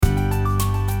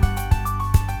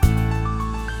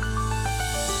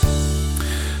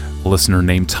A listener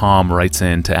named Tom writes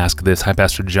in to ask this. Hi,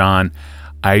 Pastor John.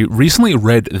 I recently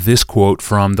read this quote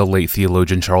from the late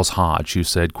theologian Charles Hodge, who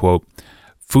said, quote,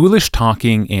 "Foolish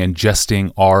talking and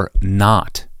jesting are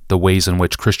not the ways in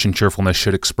which Christian cheerfulness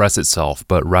should express itself,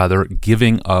 but rather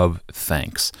giving of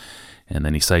thanks." And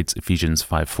then he cites Ephesians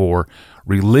 5:4.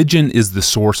 "Religion is the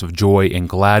source of joy and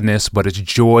gladness, but its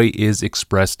joy is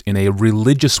expressed in a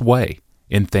religious way,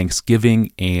 in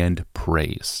thanksgiving and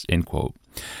praise." End quote.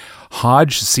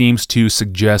 Hodge seems to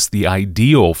suggest the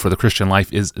ideal for the Christian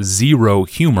life is zero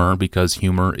humor, because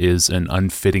humor is an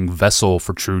unfitting vessel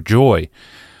for true joy.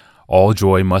 All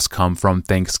joy must come from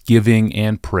thanksgiving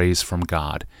and praise from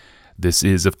God. This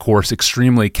is, of course,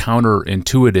 extremely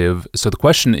counterintuitive. So the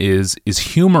question is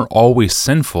humor always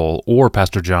sinful? Or,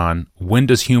 Pastor John, when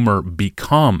does humor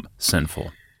become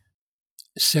sinful?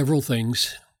 Several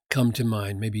things come to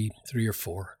mind, maybe 3 or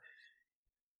 4.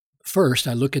 First,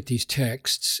 I look at these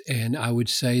texts, and I would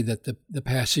say that the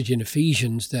passage in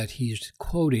Ephesians that he's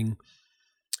quoting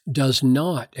does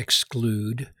not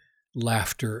exclude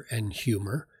laughter and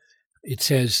humor. It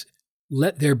says,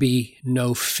 "Let there be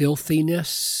no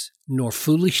filthiness, nor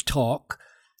foolish talk,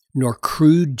 nor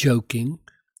crude joking,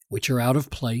 which are out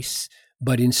of place,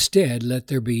 but instead let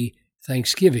there be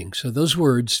thanksgiving." So those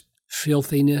words,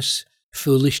 filthiness,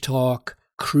 foolish talk,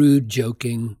 crude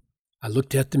joking, I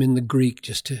looked at them in the Greek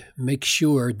just to make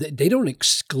sure that they don't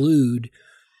exclude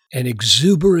an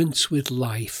exuberance with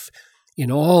life in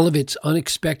all of its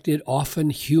unexpected, often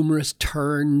humorous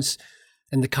turns,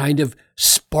 and the kind of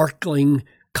sparkling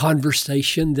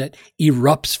conversation that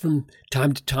erupts from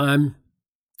time to time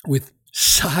with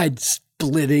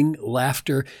side-splitting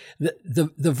laughter. The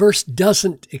verse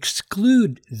doesn't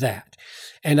exclude that.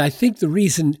 And I think the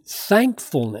reason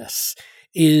thankfulness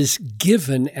is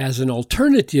given as an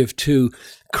alternative to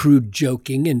crude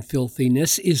joking and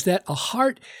filthiness is that a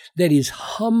heart that is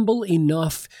humble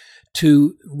enough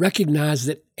to recognize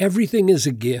that everything is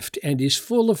a gift and is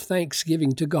full of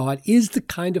thanksgiving to God is the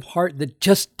kind of heart that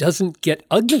just doesn't get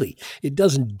ugly. It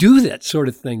doesn't do that sort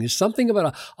of thing. There's something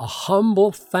about a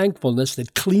humble thankfulness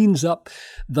that cleans up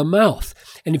the mouth.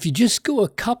 And if you just go a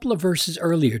couple of verses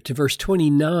earlier to verse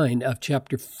 29 of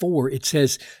chapter 4, it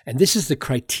says, and this is the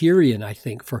criterion, I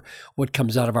think, for what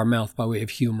comes out of our mouth by way of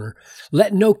humor,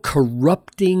 "Let no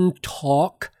corrupting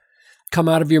talk come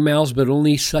out of your mouths, but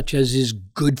only such as is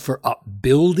good for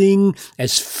upbuilding,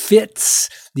 as fits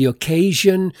the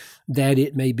occasion, that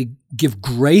it may give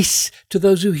grace to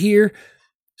those who hear."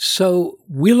 So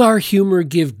will our humor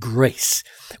give grace?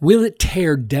 Will it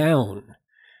tear down?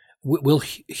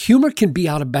 Humor can be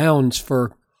out of bounds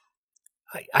for,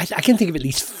 I can think of at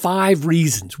least 5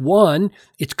 reasons. 1,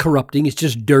 it's corrupting, it's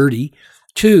just dirty.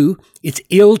 2, it's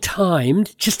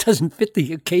ill-timed, just doesn't fit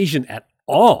the occasion at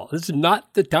all. This is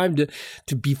not the time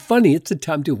to be funny. It's the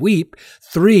time to weep.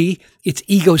 3, it's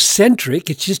egocentric.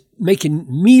 It's just making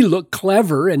me look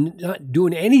clever and not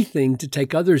doing anything to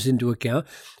take others into account.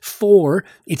 4,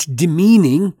 it's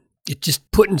demeaning. It's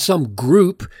just putting some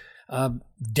group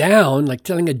down, like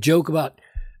telling a joke about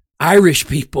Irish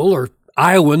people or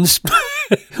Iowans.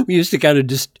 We used to kind of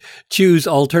just choose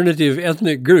alternative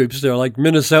ethnic groups. They're like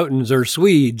Minnesotans or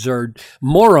Swedes or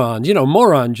morons,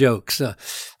 moron jokes.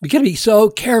 We got to be so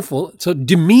careful, so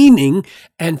demeaning.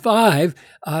 And 5,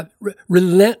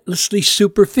 relentlessly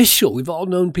superficial. We've all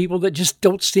known people that just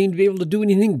don't seem to be able to do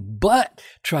anything but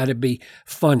try to be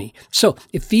funny. So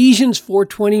Ephesians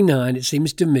 4:29, it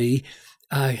seems to me,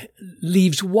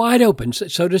 leaves wide open,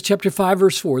 so does chapter 5,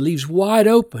 verse 4, leaves wide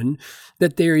open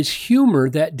that there is humor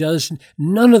that does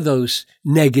none of those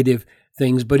negative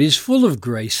things, but is full of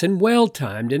grace and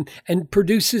well-timed and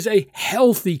produces a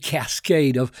healthy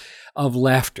cascade of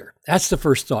laughter. That's the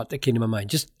first thought that came to my mind.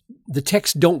 Just the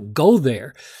texts don't go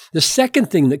there. The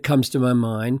second thing that comes to my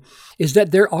mind is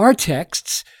that there are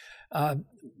texts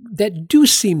that do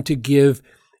seem to give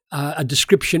a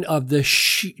description of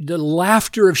the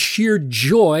laughter of sheer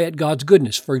joy at God's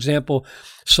goodness. For example,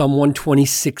 Psalm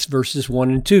 126, verses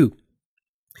 1 and 2.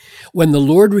 "When the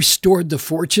Lord restored the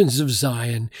fortunes of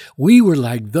Zion, we were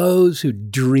like those who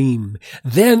dream.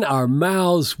 Then our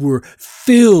mouths were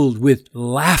filled with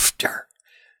laughter."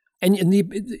 And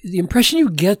the impression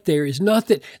you get there is not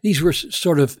that these were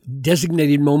sort of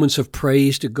designated moments of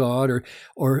praise to God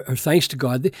or thanks to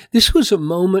God. This was a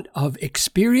moment of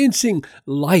experiencing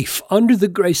life under the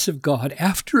grace of God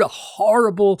after a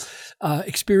horrible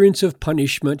experience of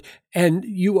punishment. And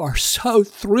you are so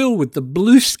thrilled with the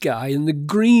blue sky and the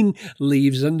green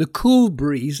leaves and the cool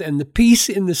breeze and the peace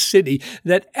in the city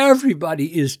that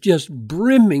everybody is just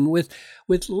brimming with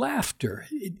laughter.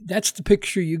 That's the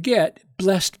picture you get,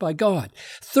 blessed by God.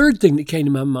 Third thing that came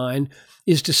to my mind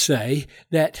is to say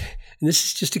that, and this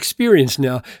is just experience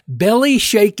now, belly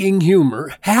shaking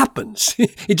humor happens.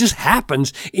 It just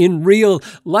happens in real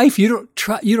life. You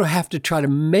don't have to try to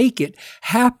make it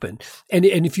happen. And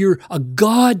if you're a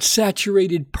God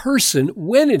saturated person,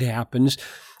 when it happens,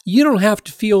 you don't have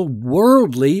to feel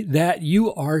worldly that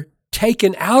you are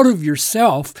taken out of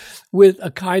yourself with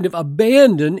a kind of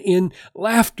abandon in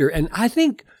laughter. And I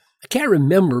think, I can't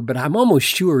remember, but I'm almost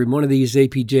sure in one of these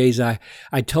APJs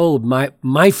I told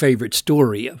my favorite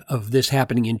story of this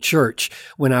happening in church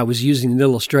when I was using an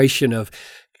illustration of,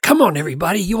 come on,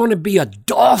 everybody, you want to be a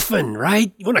dolphin,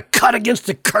 right? You want to cut against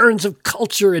the currents of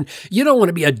culture, and you don't want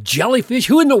to be a jellyfish.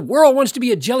 Who in the world wants to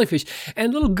be a jellyfish?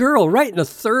 And little girl right in the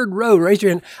third row raised her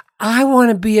hand, I want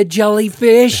to be a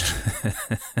jellyfish.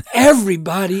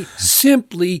 Everybody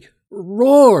simply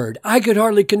roared. I could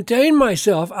hardly contain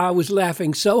myself. I was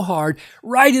laughing so hard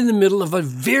right in the middle of a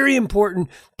very important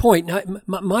point. Now,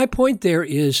 my point there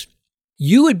is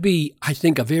you would be, I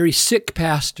think, a very sick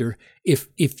pastor if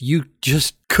you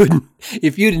just couldn't,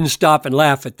 if you didn't stop and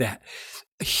laugh at that.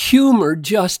 Humor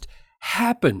just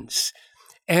happens.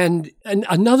 And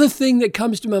another thing that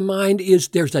comes to my mind is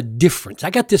there's a difference. I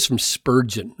got this from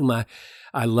Spurgeon, whom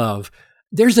I love.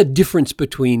 There's a difference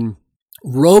between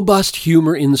robust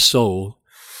humor in the soul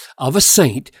of a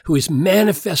saint who is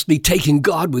manifestly taking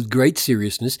God with great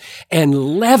seriousness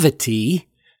and levity,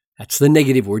 that's the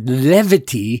negative word,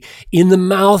 levity in the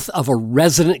mouth of a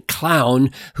resident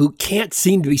clown who can't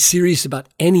seem to be serious about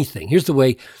anything. Here's the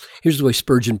way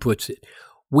Spurgeon puts it.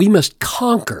 We must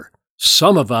conquer,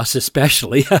 some of us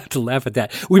especially, I have to laugh at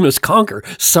that. We must conquer,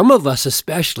 some of us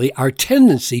especially, our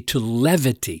tendency to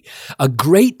levity. A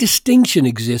great distinction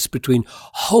exists between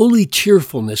holy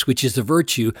cheerfulness, which is a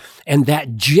virtue, and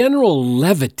that general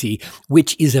levity,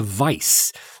 which is a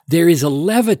vice. There is a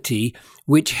levity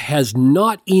which has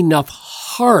not enough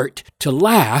heart to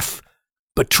laugh,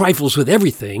 but trifles with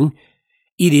everything.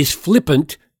 It is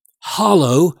flippant,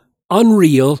 hollow,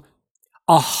 unreal.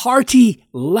 A hearty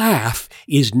laugh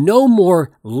is no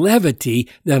more levity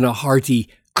than a hearty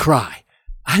cry.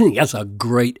 I think that's a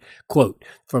great quote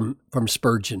from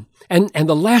Spurgeon. And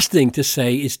the last thing to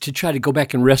say is to try to go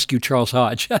back and rescue Charles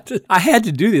Hodge. I had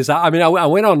to do this. I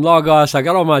went on Logos. I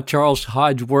got all my Charles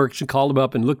Hodge works and called him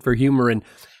up and looked for humor. And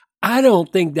I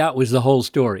don't think that was the whole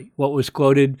story, what was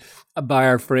quoted by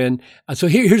our friend. So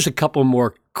here's a couple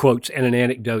more quotes and an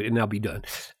anecdote, and I'll be done.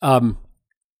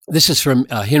 This is from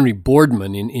Henry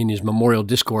Boardman in his memorial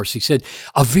discourse. He said,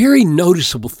 a very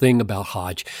noticeable thing about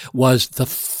Hodge was the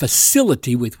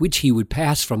facility with which he would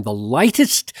pass from the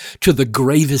lightest to the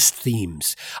gravest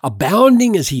themes.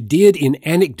 Abounding as he did in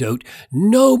anecdote,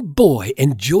 no boy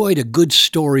enjoyed a good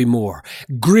story more.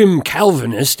 Grim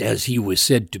Calvinist, as he was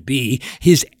said to be,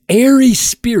 his airy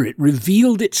spirit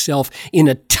revealed itself in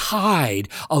a tide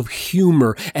of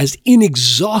humor as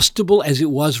inexhaustible as it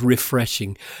was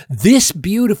refreshing. This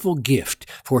beautiful gift,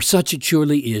 for such it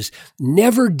surely is,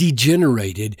 never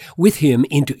degenerated with him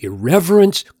into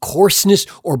irreverence, coarseness,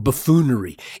 or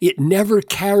buffoonery. It never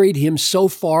carried him so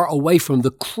far away from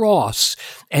the cross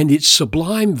and its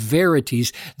sublime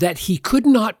verities that he could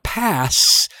not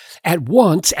pass at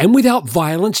once and without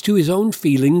violence to his own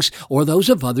feelings or those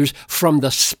of others from the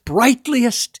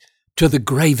sprightliest to the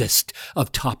gravest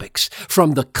of topics,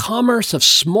 from the commerce of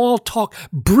small talk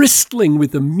bristling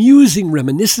with amusing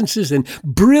reminiscences and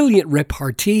brilliant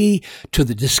repartee to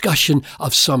the discussion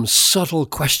of some subtle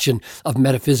question of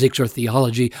metaphysics or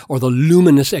theology or the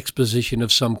luminous exposition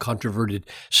of some controverted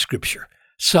scripture.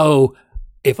 So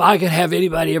if I could have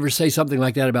anybody ever say something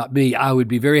like that about me, I would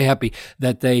be very happy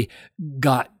that they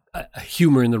got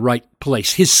humor in the right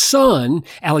place. His son,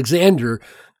 Alexander,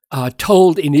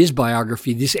 told in his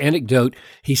biography this anecdote.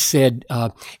 He said,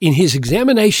 in his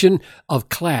examination of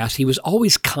class, he was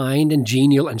always kind and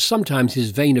genial, and sometimes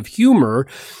his vein of humor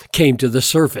came to the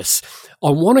surface.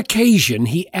 On one occasion,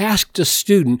 he asked a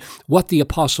student what the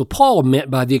Apostle Paul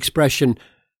meant by the expression,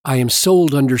 I am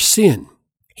sold under sin.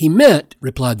 He meant,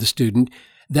 replied the student,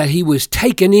 that he was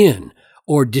taken in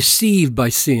or deceived by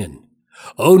sin.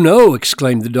 Oh, no,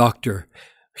 exclaimed the doctor,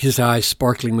 his eyes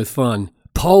sparkling with fun.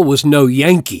 Paul was no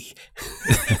Yankee.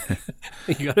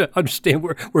 You got to understand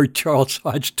where Charles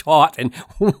Hodge taught and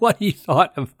what he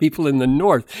thought of people in the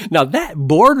North. Now that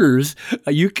borders,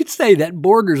 you could say that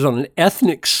borders on an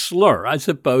ethnic slur, I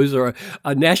suppose, or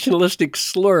a nationalistic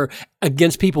slur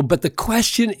against people. But the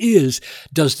question is,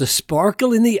 does the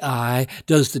sparkle in the eye,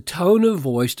 does the tone of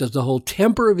voice, does the whole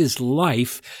temper of his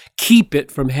life keep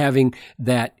it from having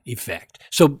that effect?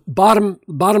 So bottom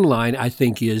line, I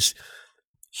think, is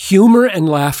humor and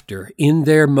laughter in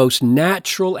their most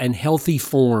natural and healthy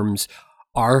forms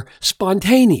are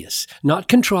spontaneous, not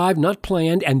contrived, not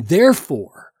planned, and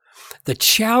therefore the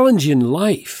challenge in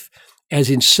life, as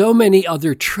in so many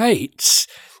other traits,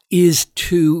 is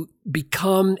to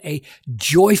become a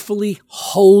joyfully,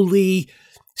 holy,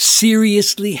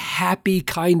 seriously happy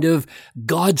kind of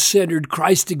God-centered,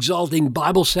 Christ-exalting,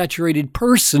 Bible-saturated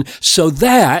person, so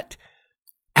that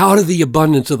out of the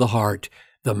abundance of the heart,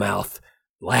 the mouth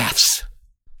laughs.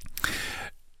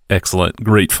 Excellent.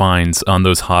 Great finds on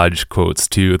those Hodge quotes,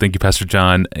 too. Thank you, Pastor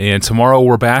John. And tomorrow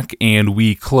we're back, and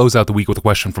we close out the week with a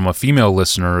question from a female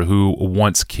listener who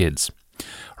wants kids.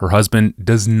 Her husband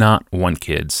does not want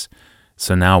kids.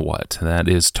 So now what? That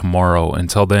is tomorrow.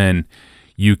 Until then,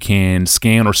 you can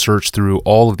scan or search through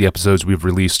all of the episodes we've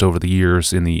released over the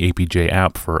years in the APJ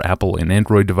app for Apple and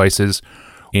Android devices.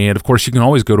 And of course, you can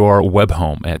always go to our web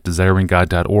home at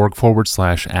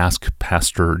desiringgod.org/Ask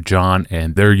Pastor John.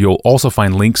 And there you'll also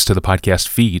find links to the podcast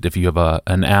feed. If you have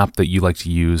an app that you like to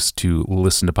use to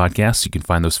listen to podcasts, you can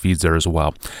find those feeds there as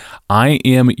well. I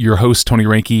am your host, Tony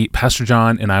Reinke, Pastor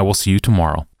John, and I will see you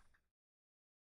tomorrow.